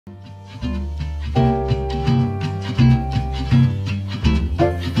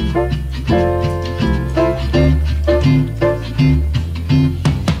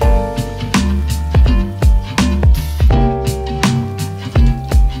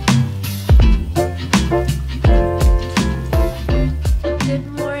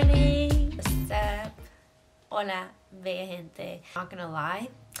not gonna lie.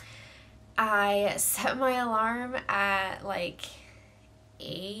 I set my alarm at like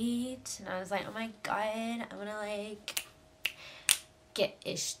 8 and I was like, oh my god, I'm gonna like get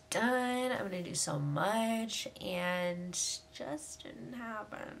ish done, I'm gonna do so much, and just didn't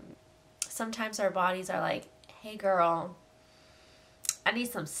happen. Sometimes our bodies are like, hey girl, I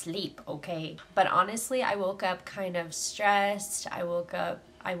need some sleep, okay? But honestly, I woke up kind of stressed. I woke up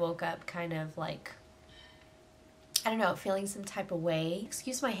kind of like, I don't know, feeling some type of way.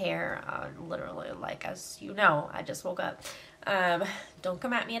 Excuse my hair, literally, like, as you know, I just woke up. Don't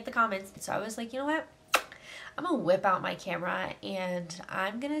come at me at the comments. So I was like, you know what? I'm gonna whip out my camera and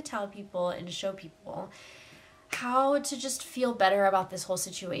I'm gonna tell people and show people how to just feel better about this whole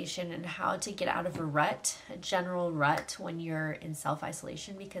situation and how to get out of a rut, a general rut when you're in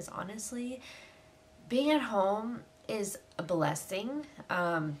self-isolation, because honestly, being at home is a blessing.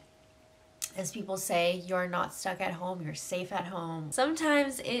 As people say, you're not stuck at home, you're safe at home.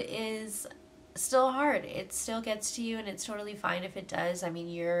 Sometimes it is still hard. It still gets to you, and it's totally fine if it does. I mean,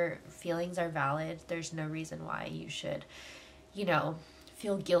 your feelings are valid. There's no reason why you should, you know,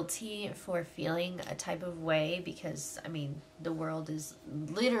 feel guilty for feeling a type of way, because I mean, the world is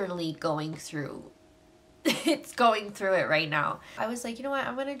literally going through it's going through it right now. I was like, you know what,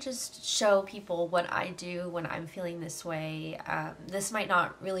 I'm gonna just show people what I do when I'm feeling this way. This might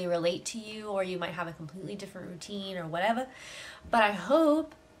not really relate to you, or you might have a completely different routine or whatever, but I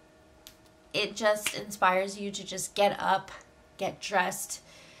hope it just inspires you to just get up, get dressed,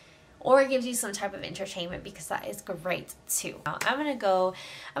 or it gives you some type of entertainment, because that is great too. Now, I'm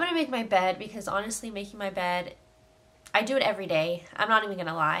gonna make my bed, because honestly, making my bed, I do it every day. I'm not even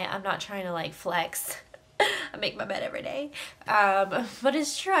gonna lie. I'm not trying to like flex. I make my bed every day. But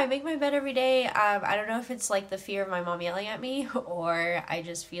it's true, I make my bed every day. I don't know if it's like the fear of my mom yelling at me, or I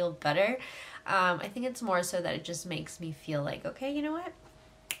just feel better. I think it's more so that it just makes me feel like, okay, you know what?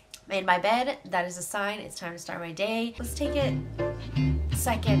 Made my bed, that is a sign it's time to start my day. Let's take it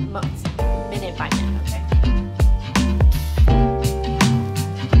minute by minute, okay?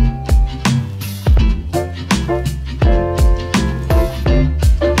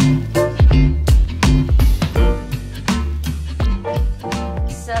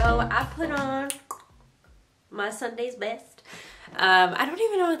 So I put on my Sunday's best. I don't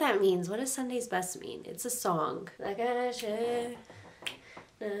even know what that means. What does Sunday's best mean? It's a song. Like I should.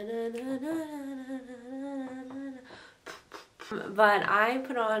 But I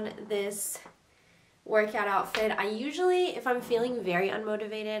put on this workout outfit. I usually, if I'm feeling very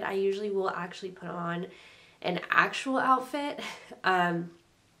unmotivated, I usually will actually put on an actual outfit.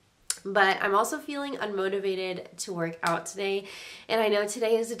 But I'm also feeling unmotivated to work out today. And I know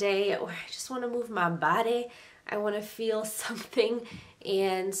today is a day where I just want to move my body. I want to feel something.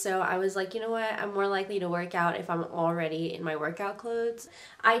 And so I was like, you know what? I'm more likely to work out if I'm already in my workout clothes.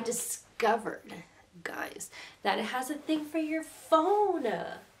 I discovered, guys, that it has a thing for your phone.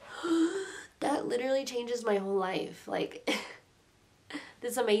 That literally changes my whole life. Like,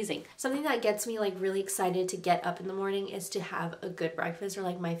 this is amazing. Something that gets me like really excited to get up in the morning is to have a good breakfast, or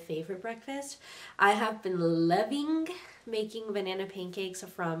like my favorite breakfast. I have been loving making banana pancakes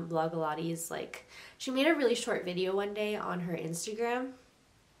from Blogilates. Like, she made a really short video one day on her Instagram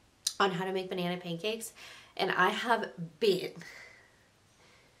on how to make banana pancakes, and I have been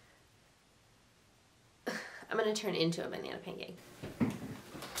I'm gonna turn into a banana pancake.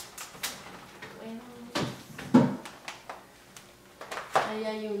 Ahí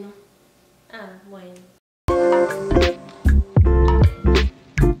hay uno. Ah, bueno.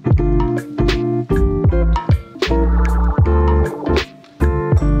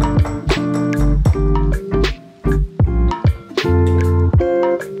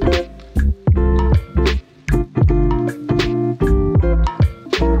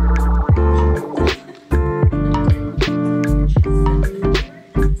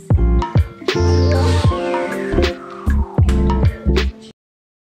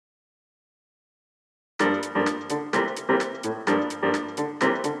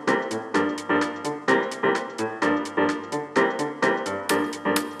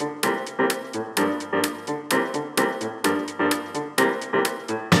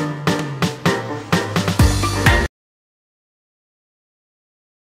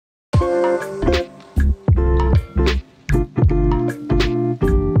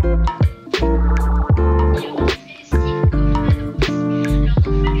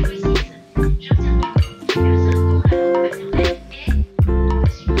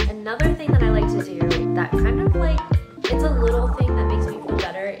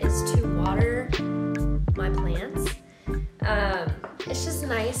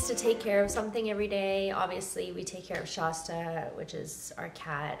 to take care of something every day. Obviously, we take care of Shasta, which is our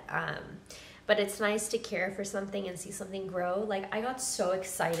cat. But it's nice to care for something and see something grow. Like, I got so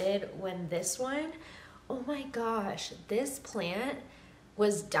excited when this one, oh my gosh, this plant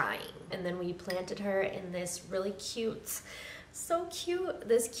was dying. And then we planted her in this really cute, so cute,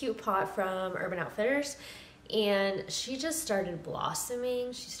 this cute pot from Urban Outfitters. And she just started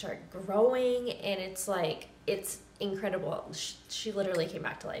blossoming, she started growing, and it's like, it's incredible. She literally came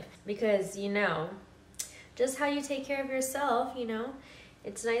back to life. Because, you know, just how you take care of yourself, you know,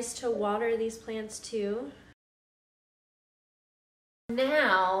 it's nice to water these plants too.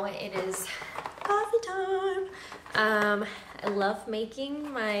 Now it is coffee time. I love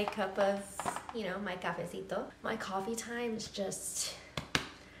making my cup of, you know, my cafecito. My coffee time is just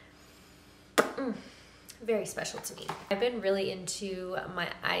very special to me. I've been really into my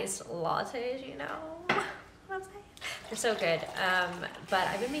iced lattes, you know what I'm saying? They're so good. But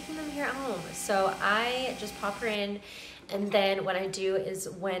I've been making them here at home. So I just pop her in, and then what I do is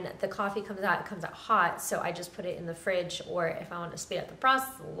when the coffee comes out, it comes out hot. So I just put it in the fridge, or if I want to speed up the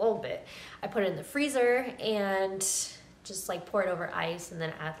process a little bit, I put it in the freezer and just like pour it over ice, and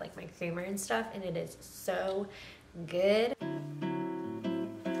then add like my creamer and stuff, and it is so good.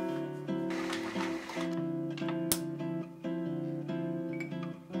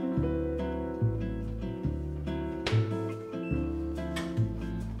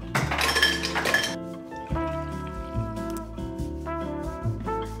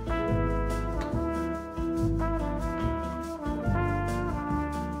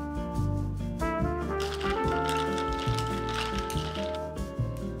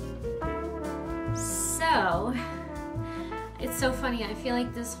 So, it's so funny. I feel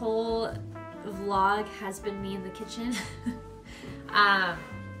like this whole vlog has been me in the kitchen. I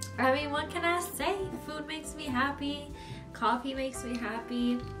mean, what can I say? Food makes me happy. Coffee makes me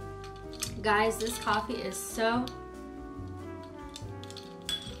happy. Guys, this coffee is so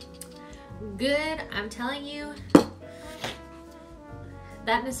good. I'm telling you,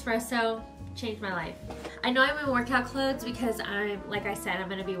 that Nespresso changed my life. I know I'm in workout clothes because like I said, I'm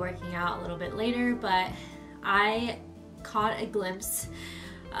gonna be working out a little bit later, but I caught a glimpse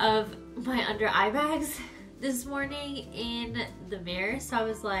of my under eye bags this morning in the mirror. So I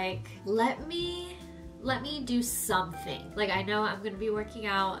was like, let me do something. Like, I know I'm gonna be working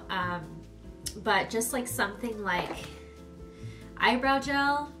out, but just like something like eyebrow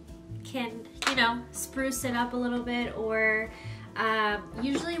gel can, you know, spruce it up a little bit. Or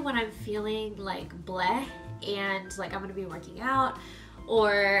usually when I'm feeling like bleh and like I'm gonna be working out,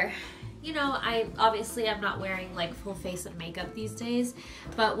 or, you know, I'm not wearing like full face of makeup these days,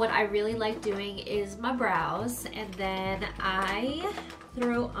 but what I really like doing is my brows, and then I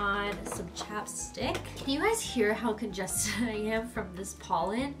throw on some chapstick. Can you guys hear how congested I am from this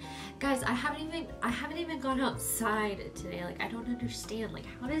pollen? Guys, I haven't even gone outside today. Like, I don't understand. Like,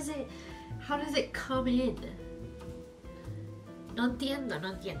 how does it come in? No entiendo.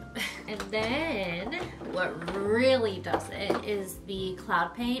 And then what really does it is the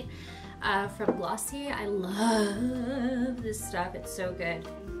cloud paint from Glossier. I love this stuff. It's so good.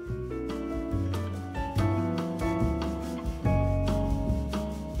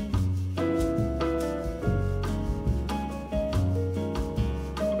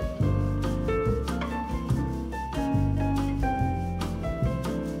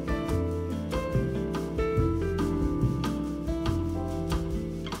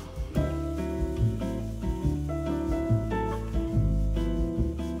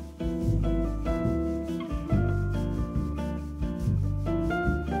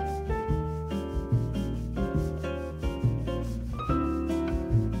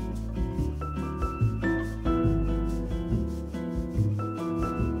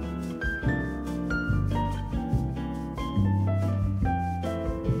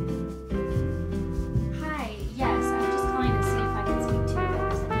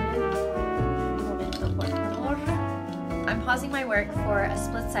 Pausing my work for a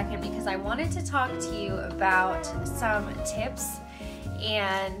split second because I wanted to talk to you about some tips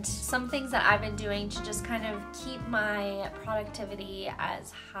and some things that I've been doing to just kind of keep my productivity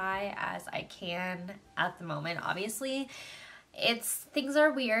as high as I can at the moment. Obviously, things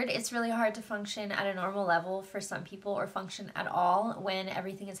are weird. It's really hard to function at a normal level for some people, or function at all when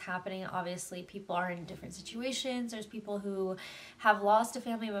everything is happening. Obviously, people are in different situations. There's people who have lost a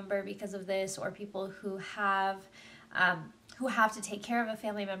family member because of this, or people who have to take care of a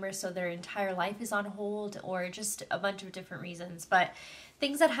family member, so their entire life is on hold, or just a bunch of different reasons. But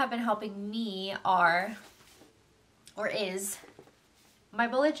things that have been helping me is my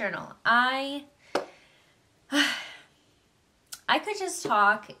bullet journal. I I could just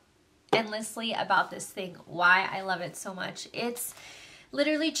talk endlessly about this thing, why I love it so much. It's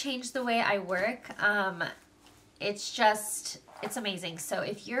literally changed the way I work. It's amazing. So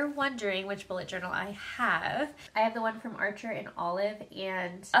if you're wondering which bullet journal I have the one from Archer in olive,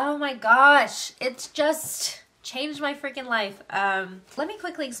 and oh my gosh, it's just changed my freaking life. Let me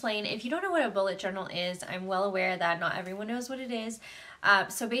quickly explain. If you don't know what a bullet journal is, I'm well aware that not everyone knows what it is.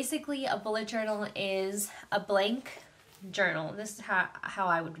 So basically a bullet journal is a blank journal. This is how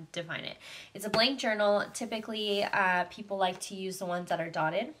I would define it. It's a blank journal. Typically, people like to use the ones that are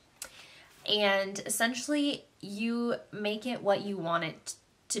dotted. And essentially, you make it what you want it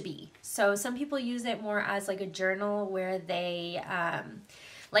to be. So some people use it more as like a journal where they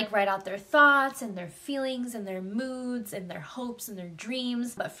like write out their thoughts and their feelings and their moods and their hopes and their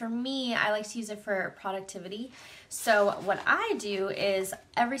dreams. But for me, I like to use it for productivity. So what I do is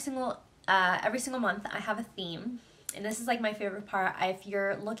every single month I have a theme. And this is like my favorite part. If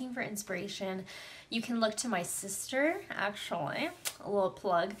you're looking for inspiration, you can look to my sister, actually, a little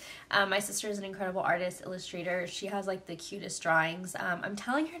plug. My sister is an incredible artist, illustrator. She has like the cutest drawings. I'm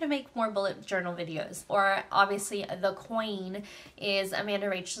telling her to make more bullet journal videos. Or obviously the queen is Amanda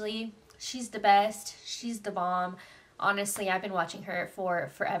Rachley. She's the best. She's the bomb. Honestly, I've been watching her for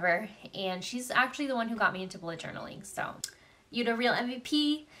forever. And she's actually the one who got me into bullet journaling. So, you the real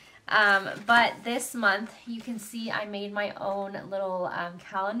MVP. But this month, you can see I made my own little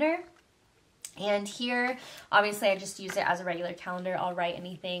calendar. And here, obviously, I just use it as a regular calendar. I'll write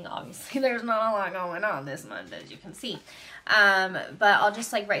anything. Obviously, there's not a lot going on this month, as you can see. But I'll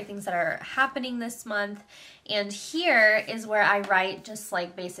just like write things that are happening this month. And here is where I write just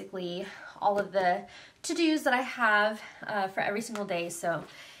like basically all of the to-dos that I have for every single day. So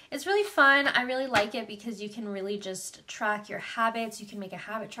it's really fun. I really like it because you can really just track your habits. You can make a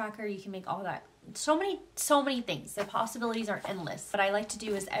habit tracker. You can make all that. So many things. The possibilities are endless. What I like to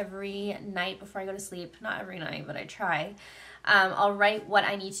do is every night before I go to sleep, not every night, but I try, I'll write what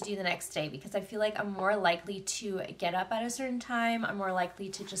I need to do the next day because I feel like I'm more likely to get up at a certain time. I'm more likely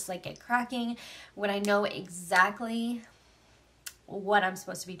to just like get cracking when I know exactly what I'm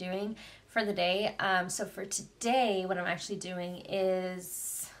supposed to be doing for the day. So for today, what I'm actually doing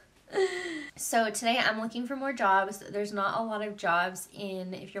is... So today I'm looking for more jobs. There's not a lot of jobs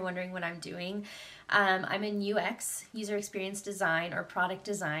if you're wondering what I'm doing. I'm in UX, user experience design or product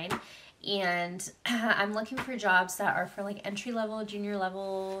design. And I'm looking for jobs that are for like entry level, junior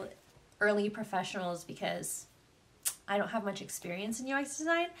level, early professionals because I don't have much experience in UX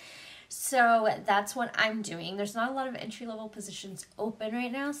design. So that's what I'm doing. There's not a lot of entry-level positions open right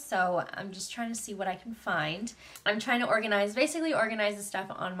now, so I'm just trying to see what I can find. I'm trying to basically organize the stuff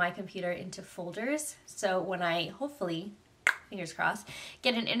on my computer into folders. So when I hopefully, fingers crossed,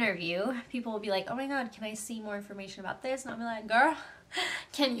 get an interview, people will be like, oh my God, can I see more information about this? And I'll be like, girl,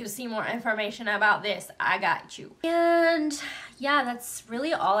 can you see more information about this? I got you. And yeah, that's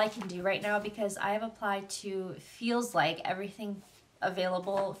really all I can do right now because I have applied to, feels like, everything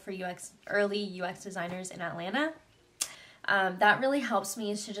available for early UX designers in Atlanta. That really helps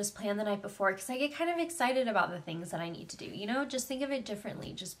me to just plan the night before because I get kind of excited about the things that I need to do. You know, just think of it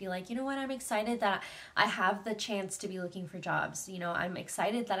differently. Just be like, you know what, I'm excited that I have the chance to be looking for jobs. You know, I'm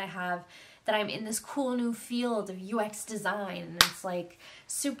excited that I'm in this cool new field of UX design and it's like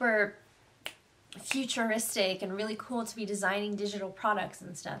super futuristic and really cool to be designing digital products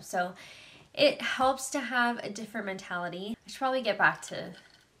and stuff. So it helps to have a different mentality. I should probably get back to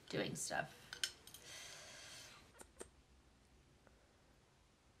doing stuff.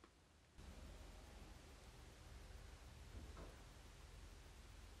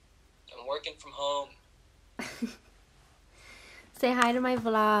 I'm working from home. Say hi to my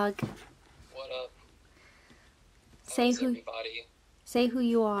vlog. What up? Say everybody? Say who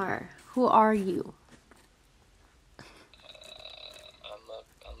you are. Who are you?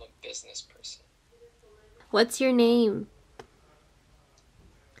 I'm a business person. What's your name?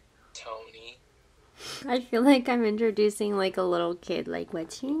 Tony. I feel like I'm introducing like a little kid. Like,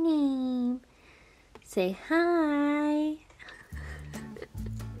 what's your name? Say hi.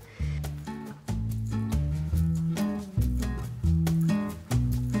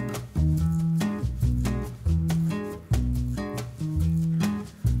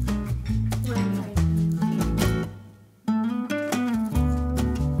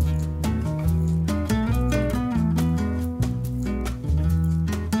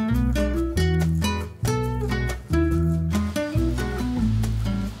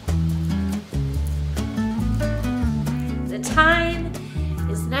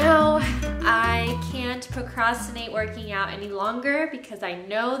 Procrastinate working out any longer because I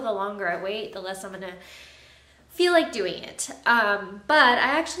know the longer I wait, the less I'm gonna feel like doing it. But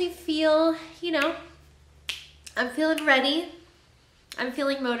I actually feel, you know, I'm feeling ready. I'm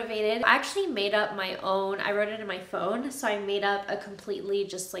feeling motivated. I actually made up my own, I wrote it in my phone, so I made up a completely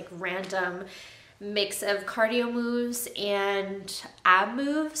just like random mix of cardio moves and ab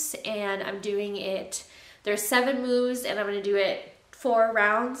moves, and I'm doing it, there's 7 moves and I'm gonna do it 4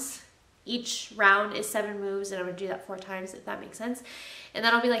 rounds. Each round is 7 moves and I'm gonna do that 4 times, if that makes sense. And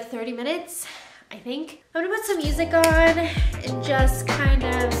that'll be like 30 minutes, I think. I'm gonna put some music on and just kind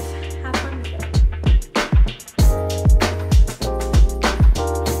of have fun with it.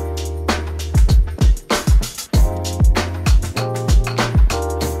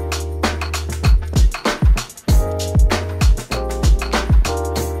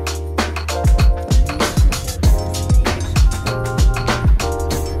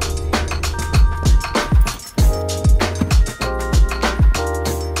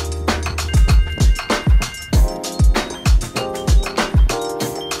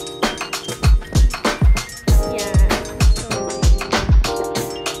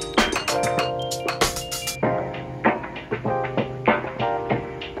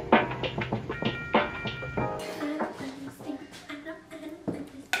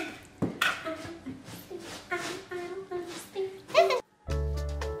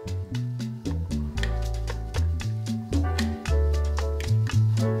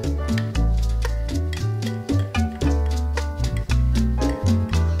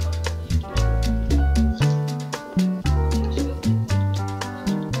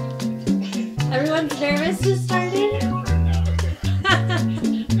 Everyone's nervous to start it?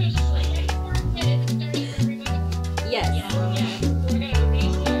 Yes.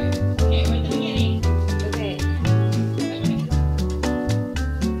 Okay.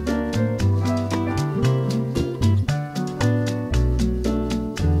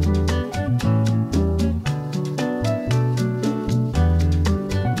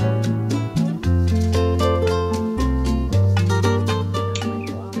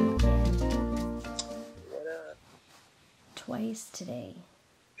 Twice today.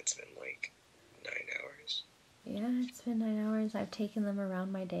 It's been like 9 hours. Yeah, it's been 9 hours. I've taken them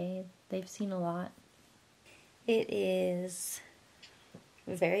around my day. They've seen a lot. It is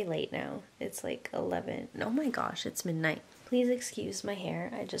very late now. It's like 11. Oh my gosh, it's midnight. Please excuse my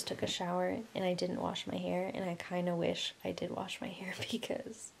hair. I just took a shower and I didn't wash my hair, and I kind of wish I did wash my hair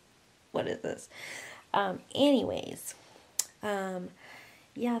because what is this? Anyways,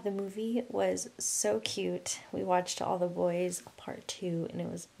 yeah, the movie was so cute. We watched All the Boys Part 2 and it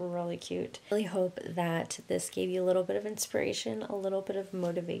was really cute. I really hope that this gave you a little bit of inspiration, a little bit of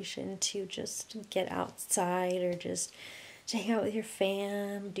motivation to just get outside or just to hang out with your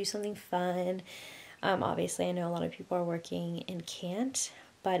fam, do something fun. Obviously, I know a lot of people are working and can't,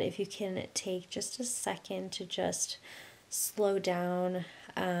 but if you can take just a second to just slow down,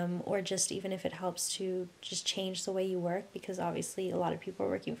 or just even if it helps to just change the way you work, because obviously a lot of people are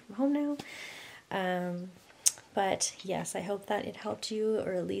working from home now. But yes, I hope that it helped you,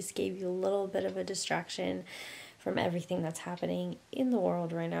 or at least gave you a little bit of a distraction from everything that's happening in the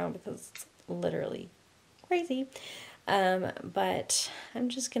world right now, because it's literally crazy. But I'm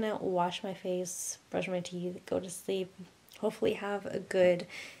just gonna wash my face, brush my teeth, go to sleep, hopefully have a good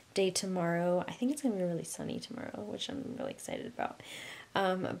day tomorrow. I think it's gonna be really sunny tomorrow, which I'm really excited about.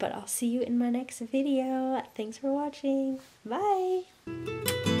 But I'll see you in my next video. Thanks for watching. Bye!